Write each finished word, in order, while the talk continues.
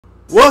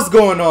What's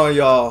going on,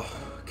 y'all?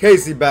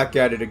 Casey back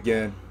at it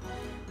again.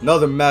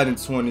 Another Madden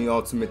 20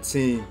 Ultimate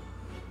Team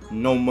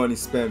no money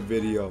spent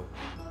video.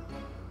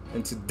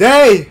 And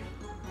today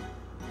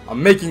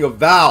I'm making a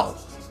vow.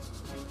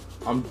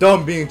 I'm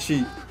done being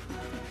cheap.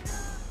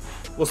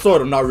 Well,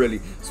 sort of, not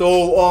really.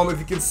 So if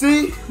you can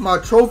see, my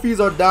trophies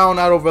are down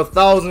at over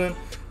 1,000.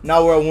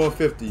 Now we're at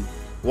 150.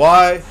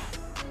 Why?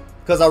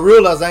 Because I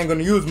realized I ain't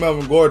gonna use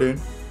Melvin Gordon.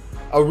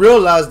 I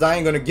realized I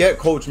ain't gonna get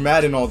Coach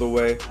Madden all the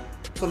way.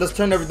 So let's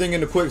turn everything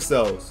into quick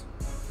sells.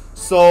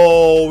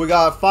 So we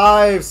got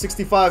 5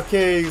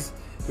 65Ks.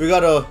 We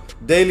got a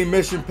daily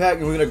mission pack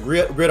and we got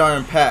a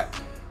gridiron pack.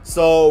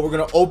 So we're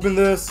gonna open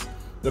this.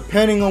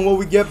 Depending on what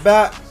we get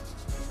back,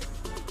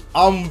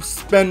 I'm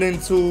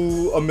spending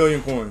to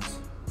 1,000,000 coins.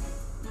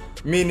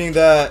 Meaning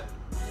that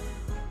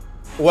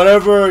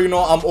whatever, you know,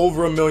 I'm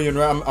over 1,000,000,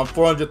 right? I'm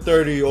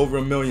 430 over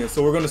 1,000,000.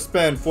 So we're gonna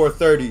spend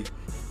 430,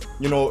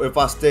 you know, if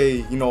I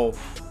stay, you know,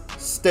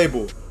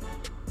 stable.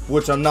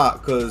 Which I'm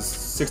not, because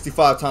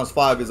 65 times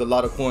 5 is a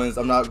lot of coins.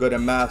 I'm not good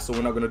at math, so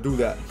we're not going to do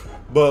that.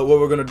 But what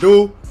we're going to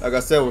do, like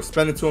I said, we're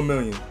spending to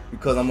 1,000,000.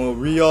 Because I'm going to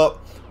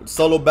re-up with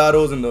solo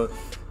battles in the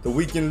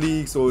weekend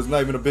league, so it's not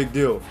even a big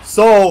deal.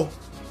 So,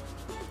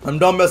 I'm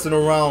done messing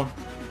around.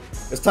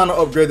 It's time to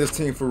upgrade this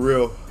team for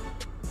real.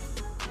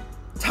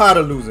 Tired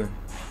of losing.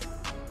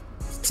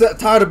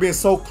 Tired of being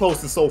so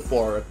close and so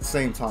far at the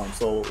same time.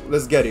 So,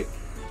 let's get it.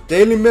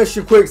 Daily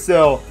mission quick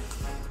sell.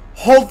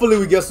 Hopefully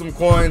we get some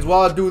coins.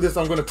 While I do this,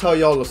 I'm going to tell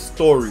y'all a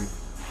story.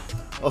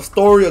 A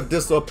story of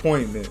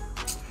disappointment.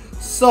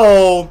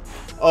 So,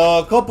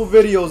 a couple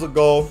videos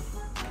ago,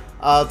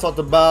 I talked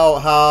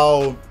about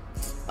how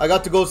I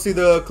got to go see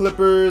the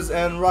Clippers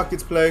and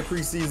Rockets play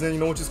preseason, you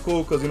know, which is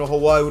cool because, you know,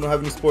 Hawaii, we don't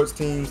have any sports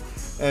teams.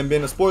 And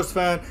being a sports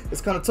fan,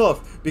 it's kind of tough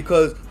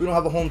because we don't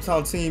have a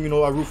hometown team. You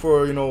know, I root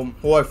for, you know,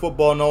 Hawaii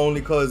football, not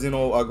only because, you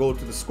know, I go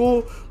to the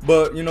school,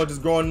 but, you know,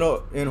 just growing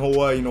up in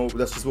Hawaii, you know,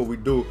 that's just what we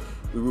do.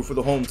 We root for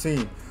the home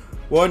team.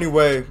 Well,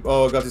 anyway,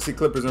 got to see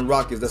Clippers and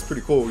Rockets. That's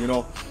pretty cool, you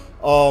know.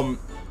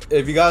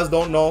 If you guys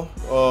don't know,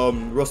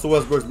 Russell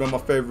Westbrook's been my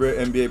favorite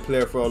NBA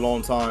player for a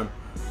long time.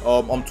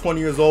 I'm 20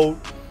 years old.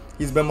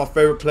 He's been my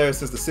favorite player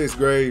since the 6th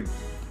grade.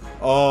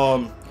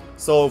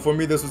 So for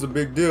me, this was a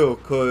big deal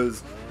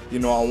because, you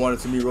know, I wanted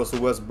to meet Russell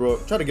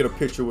Westbrook, try to get a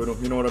picture with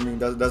him. You know what I mean?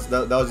 That was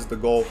just the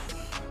goal.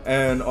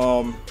 And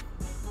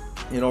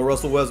you know,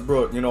 Russell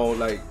Westbrook, you know,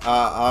 like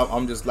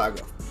I'm just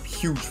like a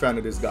huge fan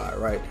of this guy,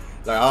 right?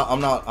 Like I'm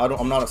not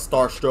a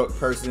starstruck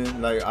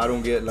person. Like I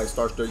don't get like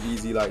starstruck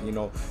easy. Like, you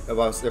know,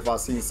 if I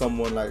see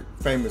someone like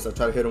famous, I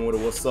try to hit him with a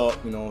what's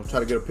up. You know, try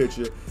to get a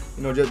picture.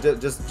 You know,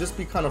 just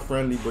be kind of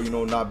friendly, but, you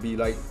know, not be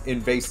like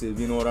invasive.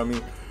 You know what I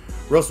mean?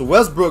 Russell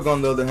Westbrook,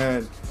 on the other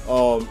hand,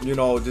 you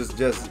know, just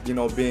you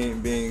know,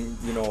 being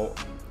you know,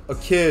 a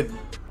kid,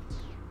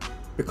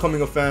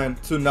 becoming a fan,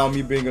 to now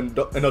me being an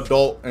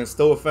adult and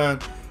still a fan.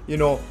 You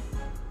know,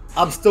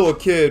 I'm still a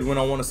kid when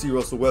I want to see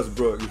Russell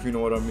Westbrook, if you know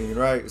what I mean,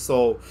 right?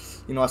 So,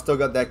 you know, I still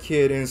got that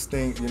kid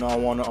instinct. You know, I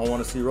want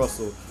to see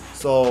Russell.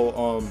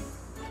 So,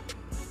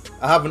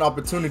 I have an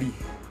opportunity.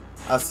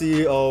 I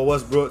see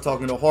Westbrook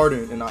talking to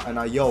Harden, and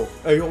I yell,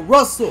 "Hey, yo,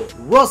 Russell,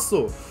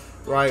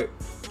 right?"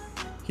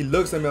 He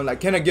looks at me. I'm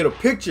like, "Can I get a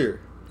picture?"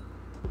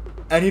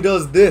 And he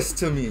does this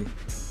to me.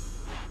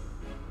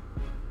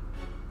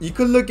 You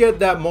could look at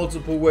that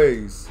multiple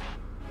ways.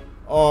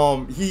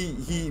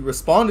 He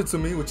responded to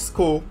me, which is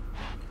cool.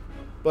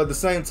 But at the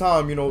same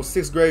time, you know,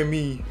 6th grade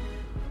me,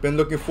 been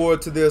looking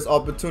forward to this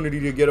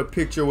opportunity to get a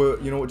picture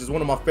with, you know, just one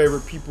of my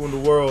favorite people in the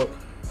world.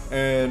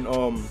 And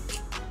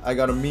I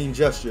got a mean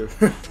gesture.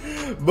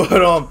 But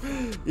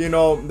you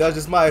know, that's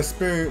just my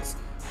experience,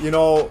 you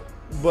know.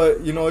 But,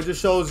 you know, it just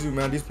shows you,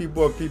 man, these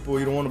people are people.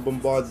 You don't want to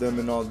bombard them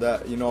and all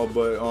that, you know.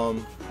 But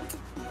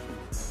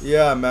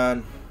yeah,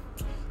 man,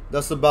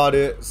 that's about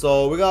it.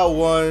 So we got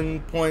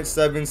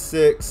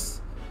 1.76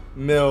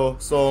 mil.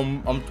 So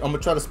I'm gonna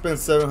try to spend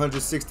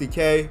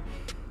 760K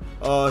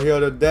here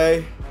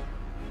today.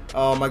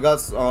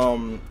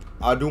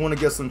 I do want to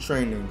get some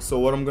training. So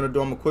what I'm gonna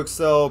do, I'm gonna quick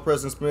sell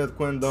Preston Smith,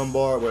 Quentin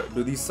Dunbar. Wait,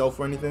 do these sell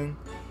for anything?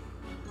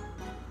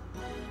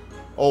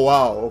 Oh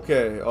wow,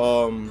 okay.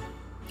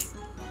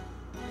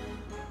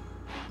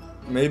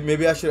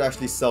 Maybe I should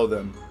actually sell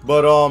them.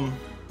 But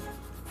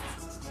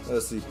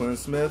let's see, Quentin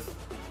Smith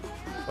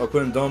or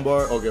Quentin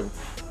Dunbar. Okay,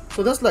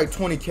 so that's like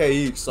 20K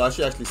each. So I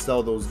should actually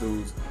sell those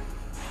dudes.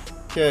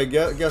 Okay,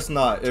 guess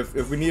not.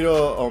 If we need a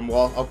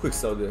well, I'll quick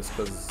sell this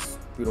because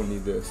we don't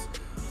need this.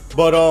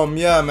 But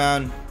yeah,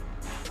 man,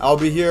 I'll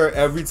be here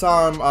every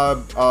time I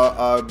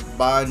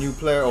buy a new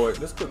player. Oh wait,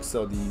 let's quick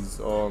sell these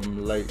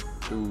late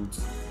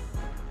dudes.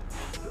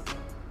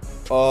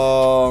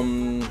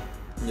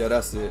 Yeah,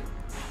 that's it.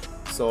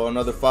 So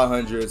another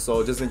 500.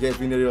 So just in case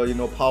we need to, you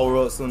know, power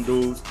up some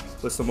dudes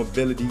with some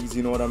abilities,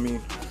 you know what I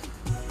mean?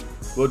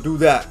 We'll do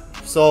that.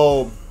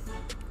 So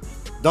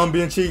done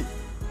being cheap.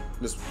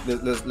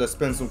 Let's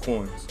spend some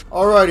coins.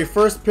 Alrighty,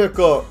 first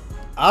pickup.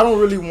 I don't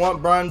really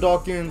want Brian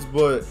Dawkins,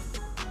 but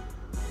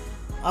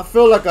I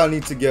feel like I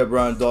need to get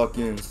Brian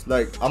Dawkins.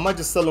 Like, I might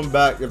just sell him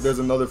back if there's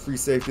another free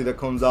safety that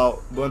comes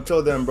out. But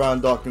until then,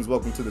 Brian Dawkins,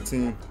 welcome to the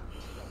team.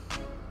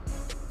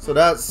 So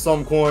that's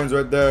some coins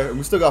right there. And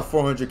we still got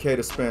 400K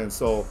to spend.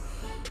 So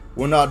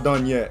we're not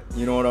done yet.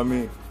 You know what I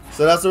mean?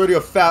 So that's already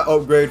a fat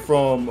upgrade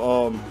from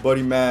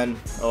Buddy Man.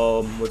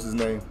 What's his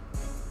name?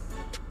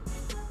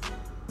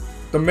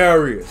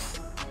 Demarius.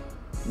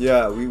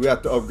 Yeah, we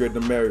have to upgrade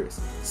Demarius.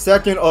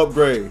 Second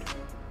upgrade.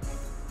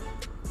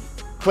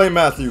 Clay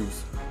Matthews.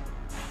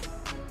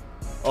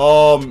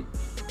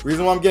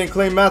 Reason why I'm getting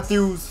Clay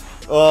Matthews,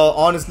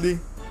 honestly,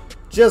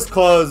 just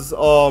cause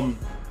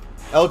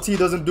LT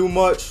doesn't do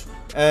much,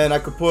 and I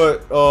could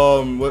put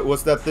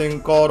what's that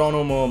thing called on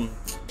him,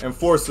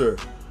 Enforcer.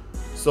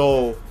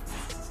 So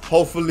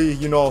hopefully,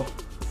 you know,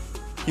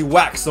 he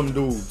whacks some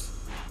dudes.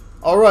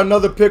 All right,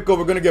 another pickup.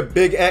 We're gonna get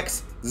Big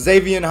X,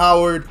 Xavier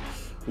Howard.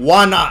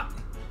 Why not?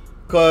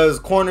 Cause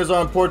corners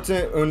are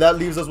important, and that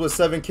leaves us with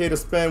 7K to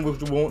spend,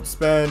 which we won't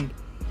spend.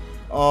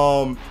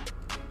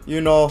 You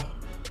know,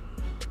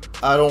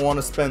 I don't want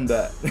to spend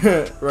that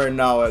right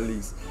now, at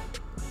least.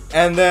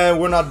 And then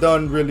we're not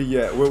done really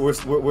yet.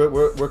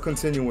 We're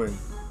continuing.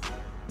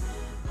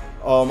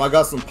 I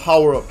got some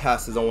power-up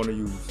passes I want to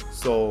use,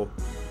 so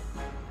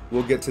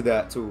we'll get to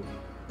that too.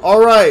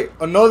 All right,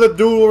 another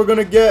dude we're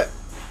gonna get.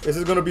 This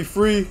is gonna be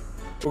free.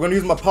 We're gonna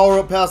use my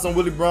power-up pass on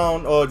Willie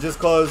Brown, just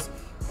cause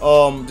I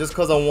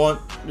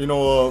want, you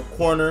know, a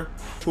corner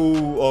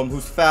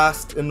who's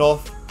fast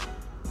enough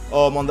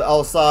on the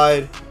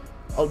outside.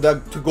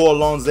 That to go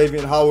along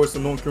Xavier Howard, so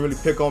no one can really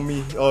pick on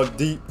me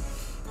deep.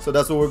 So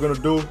that's what we're gonna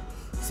do.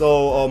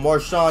 So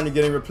Marshawn, you're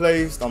getting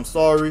replaced. I'm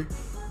sorry.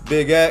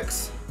 Big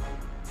X,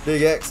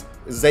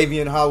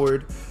 Xavier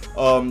Howard,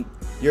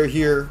 you're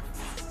here.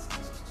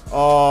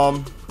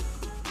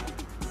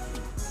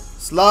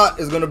 Slot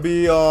is gonna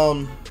be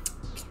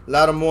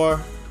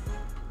Lattimore,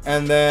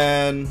 and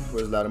then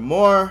where's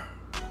Lattimore?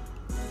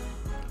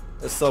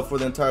 It's up for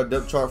the entire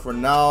depth chart for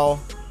now.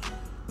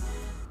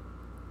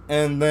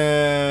 And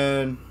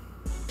then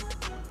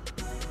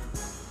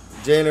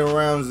Jalen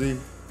Ramsey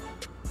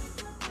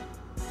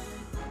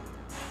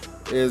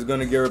is going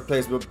to get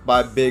replaced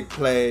by big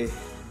play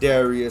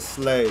Darius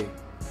Slay.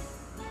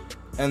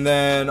 And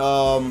then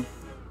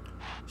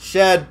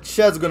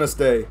Shed's going to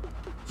stay.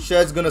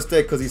 Shed's going to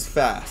stay because he's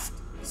fast.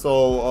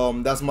 So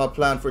that's my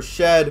plan for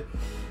Shed.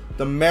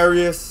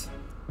 Demarius,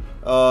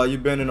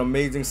 you've been an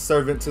amazing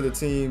servant to the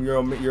team.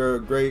 You're a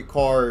great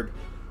card,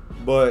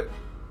 but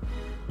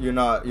you're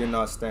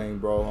not staying,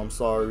 bro. I'm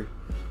sorry.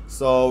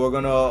 So we're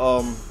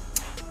gonna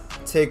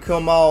take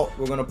him out.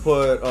 We're gonna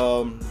put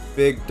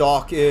Big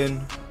Doc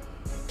in,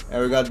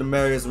 and we got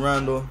Demarius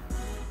Randall.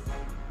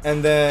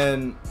 And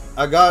then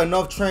I got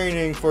enough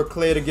training for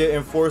Clay to get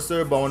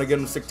Enforcer, but I want to get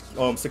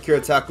him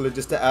Secure Tackler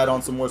just to add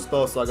on some more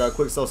stuff. So I gotta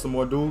quick sell some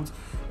more dudes,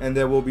 and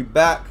then we'll be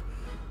back.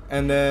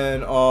 And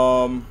then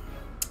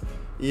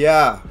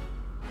yeah,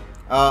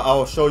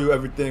 I'll show you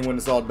everything when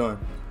it's all done.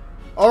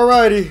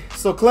 Alrighty,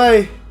 so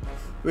Clay,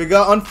 we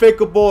got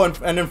Unfakeable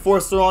and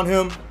Enforcer on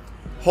him.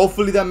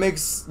 Hopefully that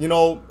makes, you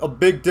know, a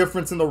big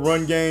difference in the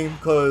run game,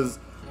 because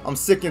I'm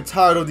sick and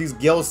tired of these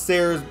Gale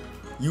Sayers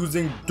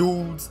using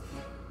dudes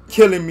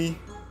killing me.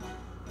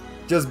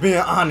 Just being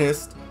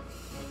honest.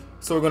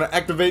 So we're going to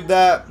activate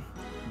that.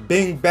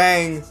 Bing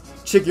bang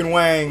chicken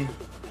wang.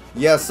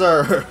 Yes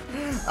sir.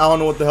 I don't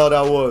know what the hell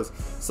that was.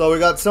 So we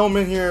got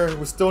Tillman here.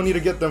 We still need to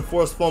get them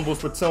forced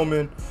fumbles for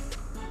Tillman.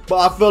 But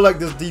I feel like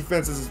this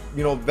defense is,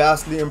 you know,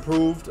 vastly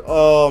improved.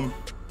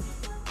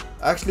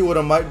 Actually, what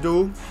I might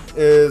do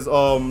is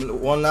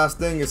one last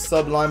thing is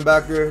sub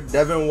linebacker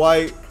Devin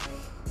White.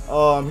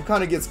 He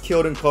kind of gets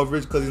killed in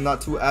coverage because he's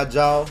not too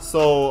agile.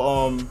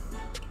 So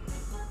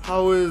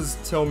how is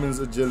Tillman's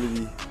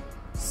agility?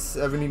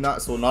 70,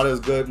 not as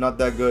good, not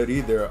that good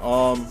either.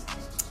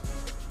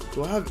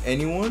 Do I have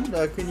anyone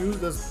that I can use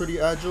that's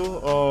pretty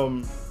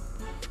agile?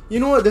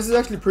 You know what? This is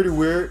actually pretty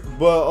weird,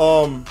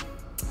 but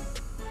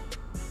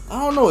I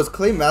don't know. Is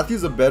Clay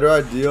Matthews a better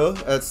idea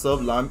at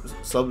sub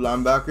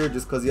linebacker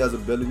just because he has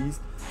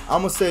abilities?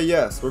 I'm gonna say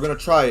yes. We're gonna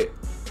try it.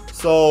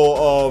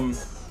 So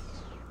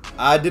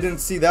I didn't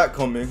see that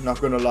coming,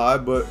 not gonna lie,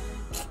 but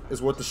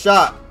it's worth a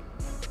shot.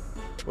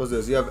 What's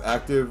this? You have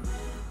active.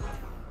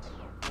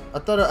 I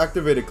thought I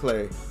activated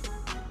Clay.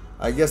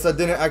 I guess I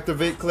didn't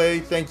activate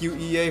Clay. Thank you,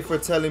 EA, for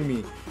telling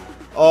me.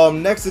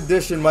 Next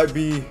edition might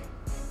be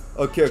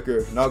a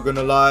kicker, not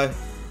gonna lie,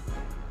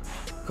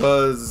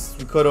 because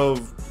we could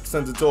have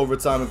sent it to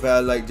overtime if I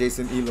had like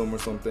Jason Elam or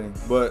something.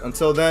 But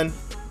until then,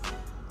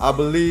 I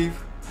believe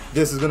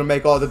this is gonna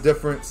make all the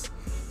difference.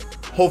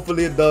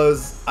 Hopefully it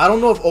does. I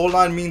don't know if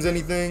O-line means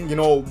anything. You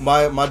know,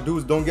 my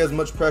dudes don't get as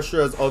much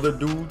pressure as other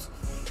dudes,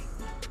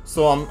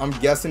 so I'm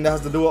guessing that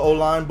has to do with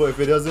O-line. But if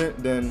it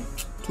doesn't, then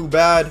too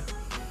bad.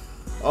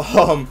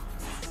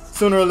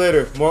 Sooner or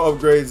later, more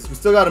upgrades. We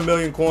still got 1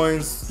 million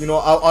coins. You know,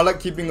 I like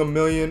keeping 1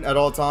 million at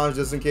all times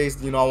just in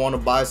case, you know, I want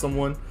to buy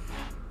someone.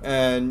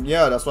 And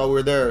yeah, that's why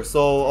we're there.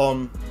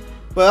 So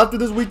But after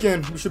this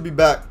weekend, we should be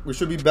back. We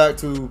should be back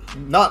to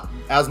not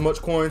as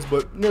much coins,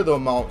 but near the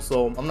amount.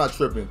 So I'm not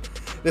tripping.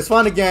 Let's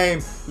find a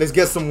game. Let's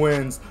get some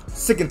wins.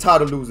 Sick and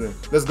tired of losing.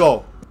 Let's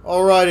go.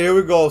 Alright, here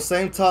we go.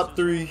 Same top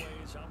three.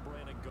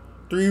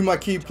 Three of my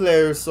key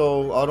players,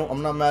 so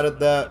I'm not mad at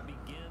that.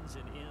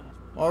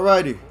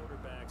 Alrighty.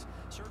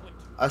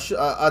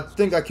 I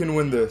think I can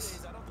win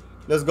this.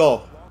 Let's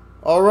go.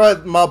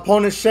 Alright, my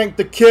opponent shanked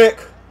the kick.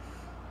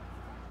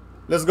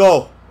 Let's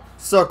go.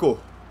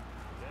 Circle.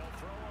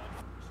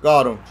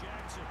 Got him.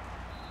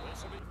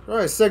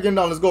 Alright, second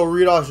down. Let's go.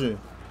 Read option.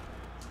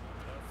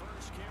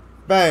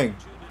 Bang.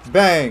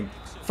 Bang.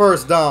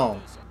 First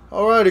down.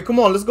 Alrighty, come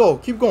on. Let's go.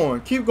 Keep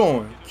going. Keep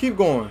going. Keep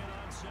going.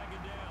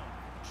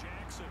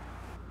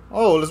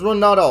 Oh, let's run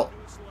that out.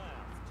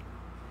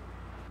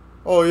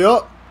 Oh,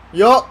 yup.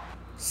 Yup.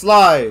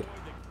 Slide.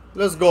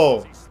 Let's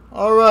go.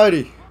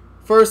 Alrighty.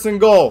 First and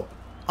goal.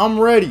 I'm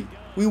ready.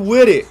 We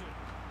with it.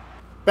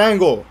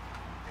 Bango.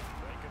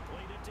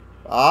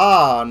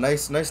 Ah,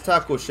 nice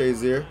tackle,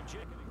 Shazier.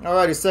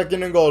 Alrighty,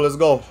 second and goal. Let's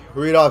go.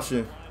 Read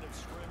option.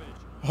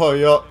 Oh,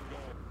 yup.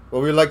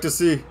 What we like to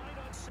see.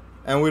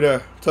 And we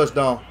there.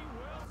 Touchdown.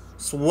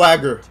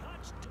 Swagger.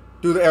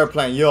 Do the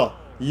airplane. Yeah.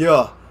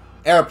 Yeah.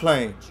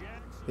 Airplane.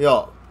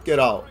 Yo, get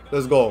out.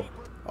 Let's go.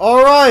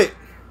 Alright.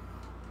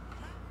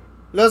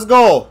 Let's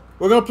go.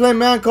 We're going to play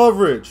man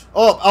coverage.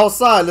 Up,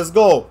 outside. Let's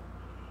go.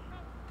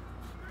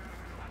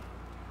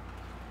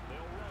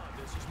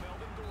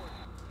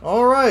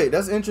 Alright,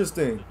 that's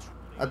interesting.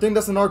 I think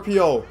that's an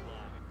RPO.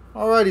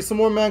 Alrighty, some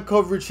more man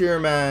coverage here,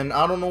 man.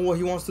 I don't know what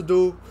he wants to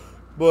do,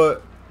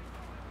 but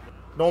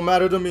don't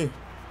matter to me.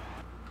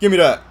 Give me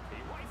that.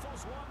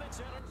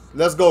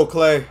 Let's go,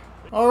 Clay.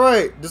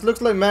 Alright, this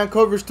looks like man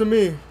coverage to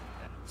me.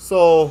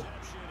 So,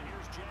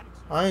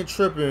 I ain't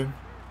tripping.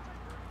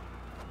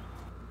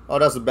 Oh,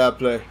 that's a bad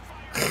play.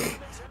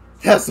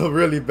 That's a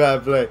really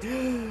bad play.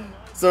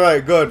 It's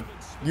alright, good.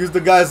 Use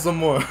the guys some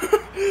more.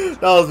 That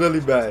was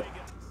really bad.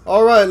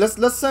 Alright,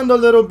 let's send a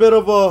little bit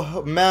of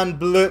a man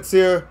blitz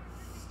here.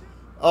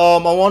 I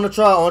wanna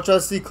try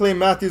to see Clay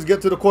Matthews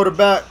get to the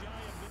quarterback.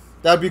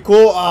 That'd be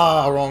cool.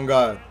 Ah, wrong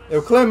guy.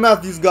 If Clay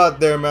Matthews got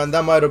there, man,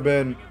 that might have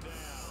been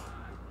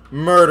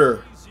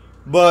murder.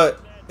 But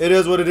it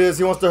is what it is.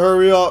 He wants to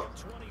hurry up.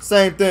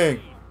 Same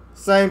thing.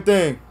 Same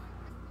thing.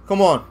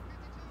 Come on.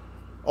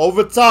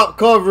 Over top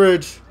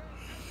coverage.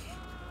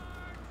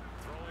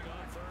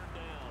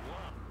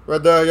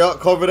 Right there. Yup.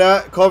 Cover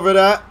that. Cover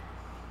that.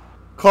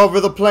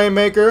 Cover the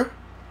playmaker.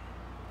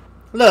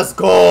 Let's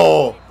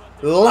go.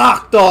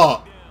 Locked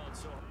up.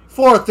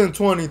 4th and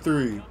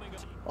 23.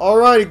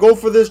 Alrighty. Go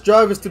for this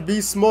drive is to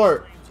be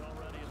smart.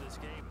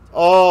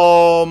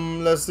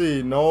 Let's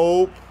see.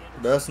 Nope.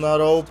 That's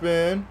not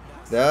open.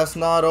 That's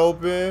not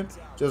open.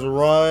 Just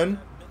run.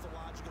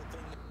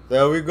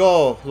 There we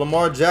go.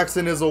 Lamar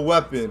Jackson is a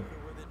weapon.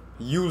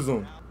 Use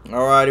him.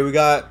 Alrighty, we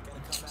got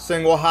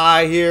single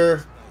high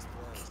here.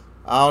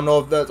 I don't know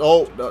if that's...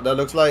 Oh, that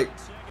looks like...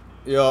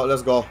 Yo,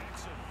 let's go.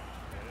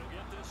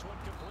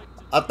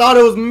 I thought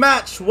it was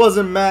match.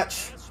 Wasn't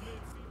match.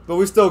 But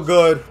we still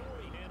good.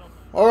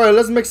 Alright,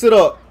 let's mix it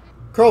up.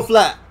 Curl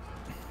flat.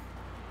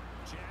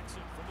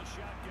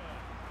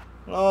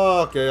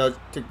 Okay, I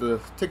take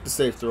the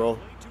safe throw.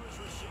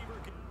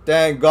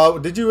 Dang,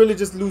 God, did you really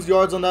just lose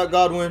yards on that,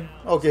 Godwin?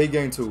 Okay, he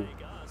gained 2.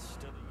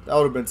 That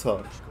would have been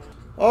tough.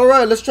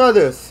 Alright, let's try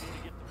this.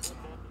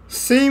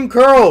 Seam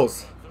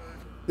curls.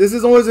 This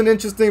is always an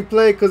interesting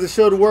play because it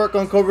should work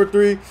on cover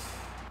 3.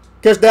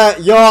 Catch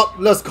that. Yup,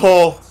 let's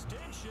go.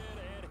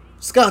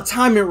 Just gotta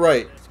time it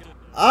right.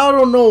 I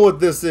don't know what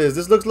this is.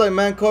 This looks like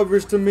man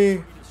coverage to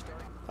me.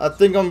 I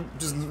think I'm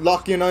just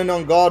locking in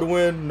on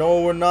Godwin.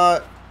 No, we're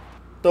not.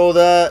 Throw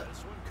that.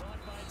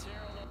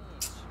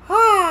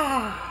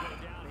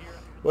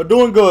 We're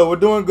doing good. We're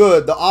doing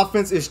good. The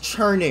offense is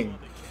churning.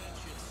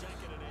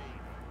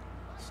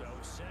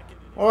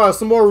 Alright,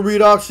 some more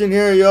read option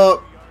here.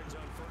 Yup.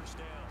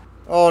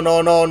 Oh,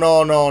 no, no,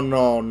 no, no,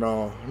 no,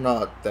 no.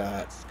 Not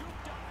that.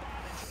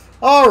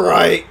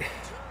 Alright.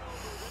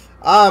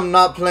 I'm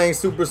not playing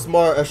super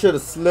smart. I should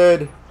have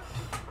slid.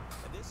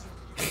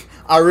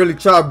 I really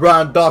tried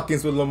Brian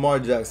Dawkins with Lamar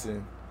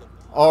Jackson.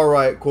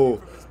 Alright,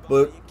 cool.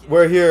 But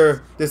we're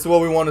here. This is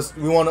what we want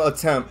to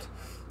attempt.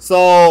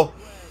 So,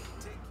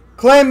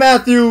 Clay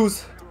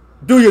Matthews,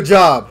 do your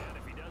job.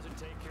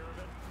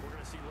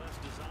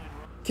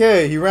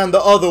 Okay, he ran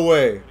the other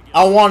way.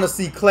 I want to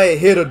see Clay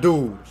hit a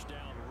dude.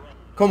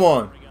 Come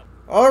on.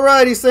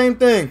 Alrighty, same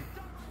thing.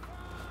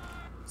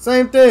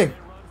 Same thing.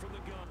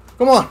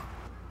 Come on.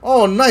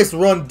 Oh, nice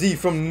run D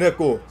from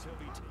nickel.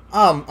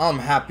 I'm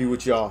happy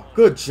with y'all.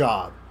 Good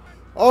job.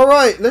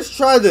 Alright, let's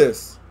try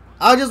this.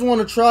 I just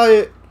want to try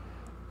it.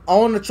 I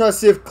want to try to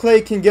see if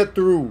Clay can get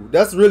through.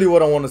 That's really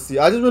what I want to see.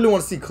 I just really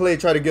want to see Clay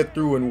try to get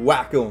through and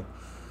whack him.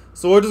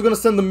 So we're just going to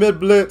send the mid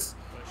blitz.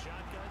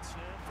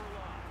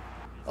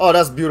 Oh,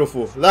 that's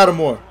beautiful.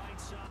 Lattimore.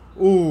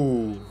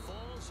 Ooh.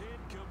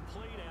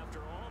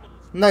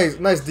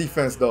 Nice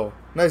defense, though.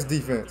 Nice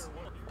defense.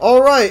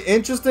 Alright,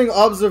 interesting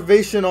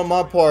observation on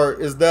my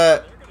part is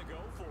that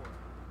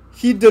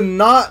He did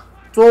not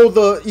throw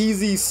the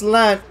easy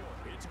slant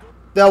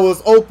that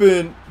was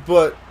open,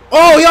 but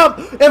oh, yup!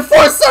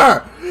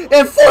 Enforcer!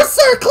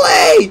 Enforcer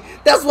Clay!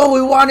 That's what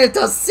we wanted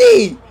to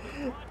see!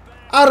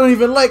 I don't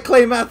even like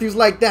Clay Matthews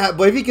like that,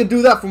 but if he can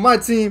do that for my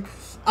team,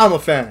 I'm a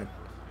fan.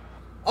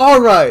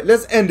 Alright,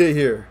 let's end it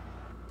here.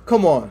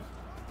 Come on.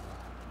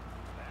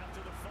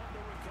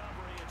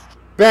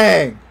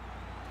 Bang!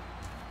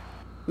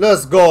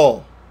 Let's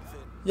go.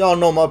 Y'all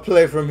know my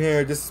play from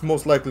here. This is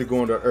most likely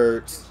going to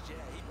Ertz.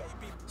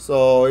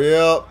 So,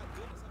 yep.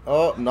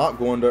 Oh, not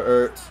going to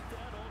Ertz.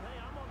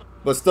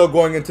 But still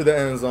going into the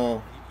end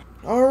zone.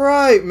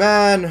 Alright,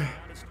 man.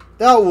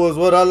 That was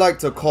what I like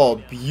to call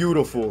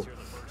beautiful.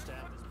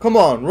 Come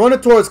on, run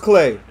it towards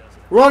Clay.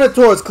 Run it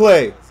towards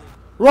Clay.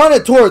 Run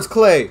it towards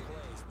Clay.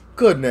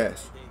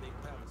 Goodness.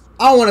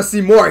 I want to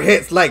see more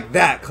hits like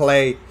that,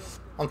 Clay.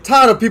 I'm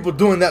tired of people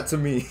doing that to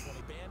me.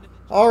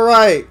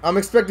 Alright, I'm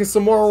expecting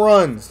some more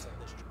runs.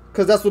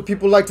 Because that's what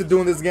people like to do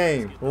in this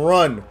game.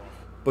 Run.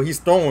 But he's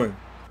throwing.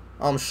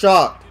 I'm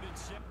shocked.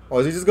 Oh,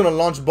 is he just going to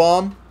launch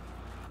bomb?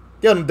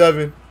 Get him,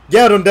 Devin.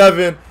 Get him,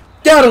 Devin.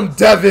 Get him,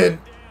 Devin.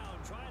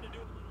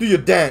 Do your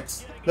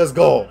dance. Let's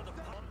go.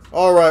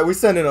 Alright, we're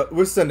sending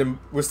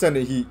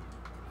heat.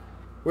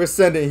 We're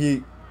sending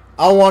heat.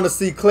 I want to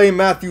see Clay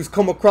Matthews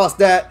come across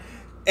that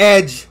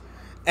edge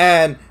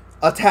and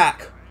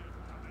attack.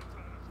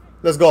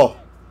 Let's go.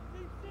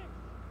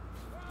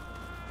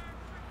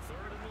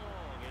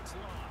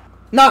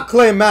 Not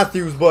Clay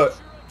Matthews, but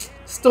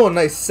still a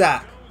nice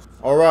sack.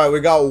 Alright, we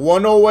got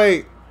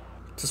 108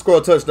 to score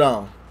a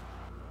touchdown.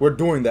 We're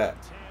doing that.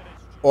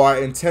 Or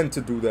I intend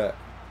to do that.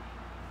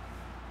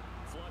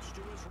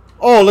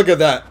 Oh, look at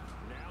that.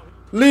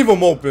 Leave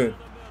him open.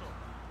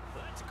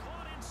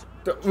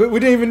 We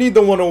didn't even need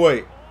the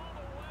 108.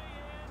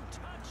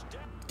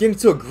 Getting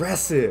too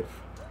aggressive.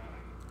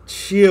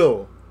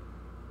 Chill.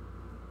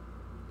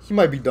 He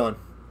might be done.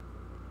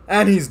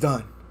 And he's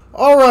done.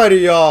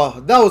 Alrighty,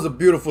 y'all. That was a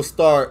beautiful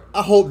start.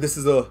 I hope this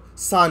is a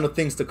sign of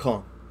things to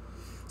come.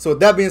 So with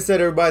that being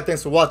said, everybody,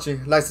 thanks for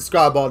watching. Like,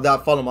 subscribe, all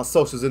that. Follow my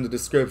socials in the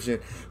description.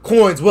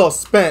 Coins well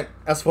spent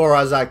as far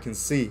as I can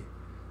see.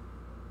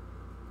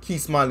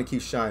 Keep smiling,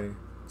 keep shining.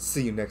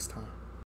 See you next time.